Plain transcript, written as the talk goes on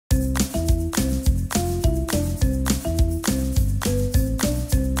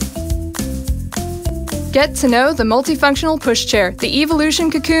Get to know the multifunctional pushchair, the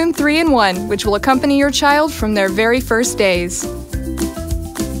Evolution Cocoon 3-in-1, which will accompany your child from their very first days.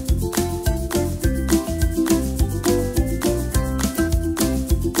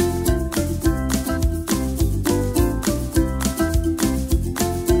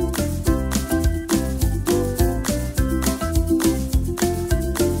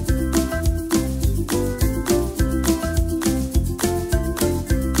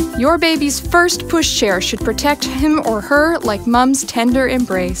 Your baby's first pushchair should protect him or her like Mom's tender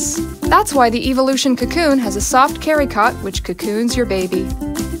embrace. That's why the Evolution Cocoon has a soft carry cot which cocoons your baby,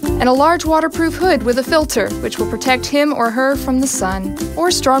 and a large waterproof hood with a filter which will protect him or her from the sun, or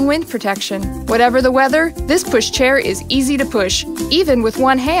strong wind protection. Whatever the weather, this pushchair is easy to push, even with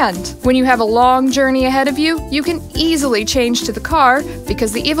one hand. When you have a long journey ahead of you, you can easily change to the car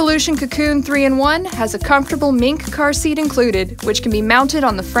because the Evolution Cocoon 3-in-1 has a comfortable mink car seat included, which can be mounted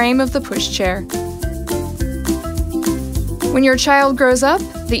on the frame of the pushchair. When your child grows up,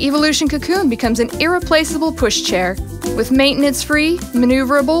 the Evolution Cocoon becomes an irreplaceable pushchair with maintenance-free,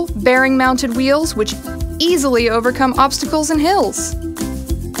 maneuverable, bearing-mounted wheels which easily overcome obstacles and hills.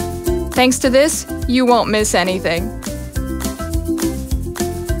 Thanks to this, you won't miss anything.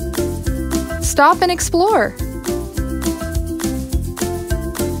 Stop and explore.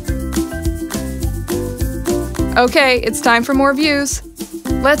 Okay, it's time for more views.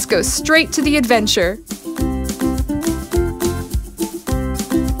 Let's go straight to the adventure.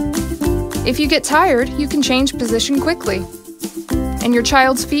 If you get tired, you can change position quickly, and your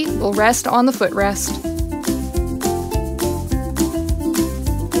child's feet will rest on the footrest.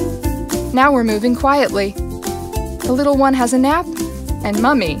 Now we're moving quietly. The little one has a nap, and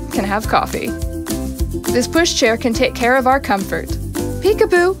Mummy can have coffee. This pushchair can take care of our comfort.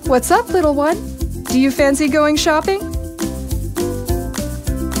 Peekaboo, what's up, little one? Do you fancy going shopping?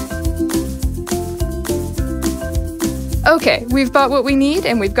 Okay, we've bought what we need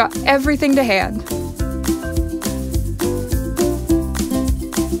and we've got everything to hand.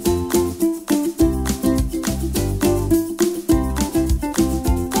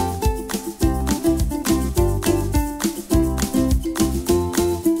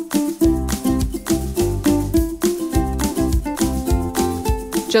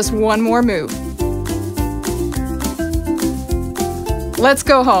 Just one more move. Let's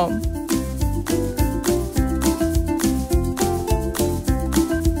go home.